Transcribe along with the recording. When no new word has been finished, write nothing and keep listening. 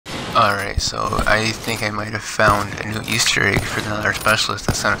Alright, so I think I might have found a new Easter egg for another specialist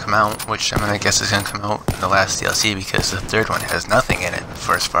that's gonna come out, which I'm gonna guess is gonna come out in the last DLC because the third one has nothing in it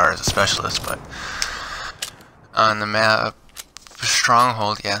for as far as a specialist. But on the map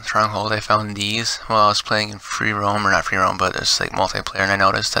Stronghold, I found these while I was playing in free roam, or not free roam, but it's like multiplayer, and I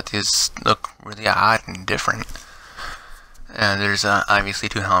noticed that these look really odd and different. And there's obviously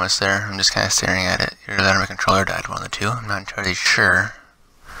two helmets there. I'm just kind of staring at it. Either that or my controller died, one of the two. I'm not entirely sure.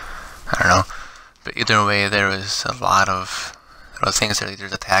 I don't know. But either way, there was a lot of things there.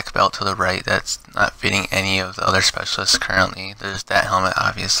 There's a tack belt to the right that's not fitting any of the other specialists currently. There's that helmet,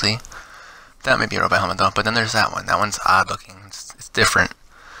 obviously. That may be a robot helmet though. But then there's that one. That one's odd looking. It's different.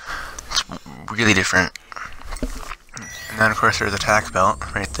 It's really different. And then of course there's a tack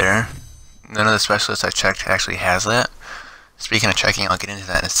belt right there. None of the specialists I checked actually has that. Speaking of checking, I'll get into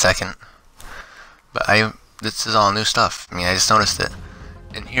that in a second. But this is all new stuff. I mean, I just noticed it.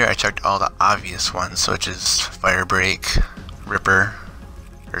 And here I checked all the obvious ones, which is Firebreak, Ripper,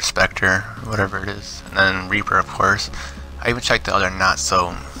 or Spectre, whatever it is, and then Reaper, of course. I even checked the other not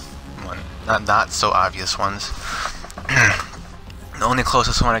so obvious ones. The only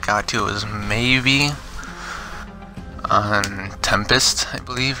closest one I got to was maybe on Tempest, I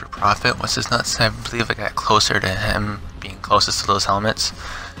believe, or Prophet. What's his nuts? I believe I got closer to him being closest to those helmets.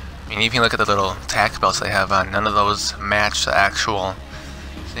 I mean, if you look at the little tack belts they have on, none of those match the actual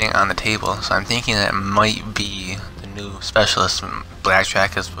thing on the table. So I'm thinking that it might be the new specialist.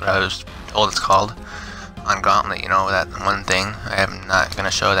 Blackjack is what I was told it's called on Gauntlet. You know, that one thing. I am not going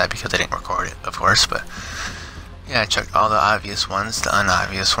to show that because I didn't record it, of course, but yeah, I checked all the obvious ones, the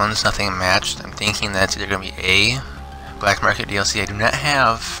unobvious ones, nothing matched. I'm thinking that it's either going to be A, Black Market DLC I do not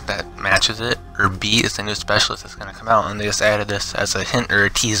have that matches it, or B is the new specialist that's going to come out, and they just added this as a hint or a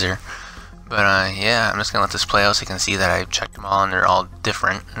teaser. But yeah, I'm just going to let this play out so you can see that I checked them all and they're all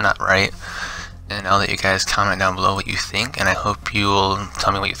different, not right. And I'll let you guys comment down below what you think, and I hope you will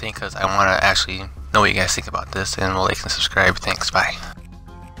tell me what you think because I want to actually know what you guys think about this, and we'll like and subscribe. Thanks, bye.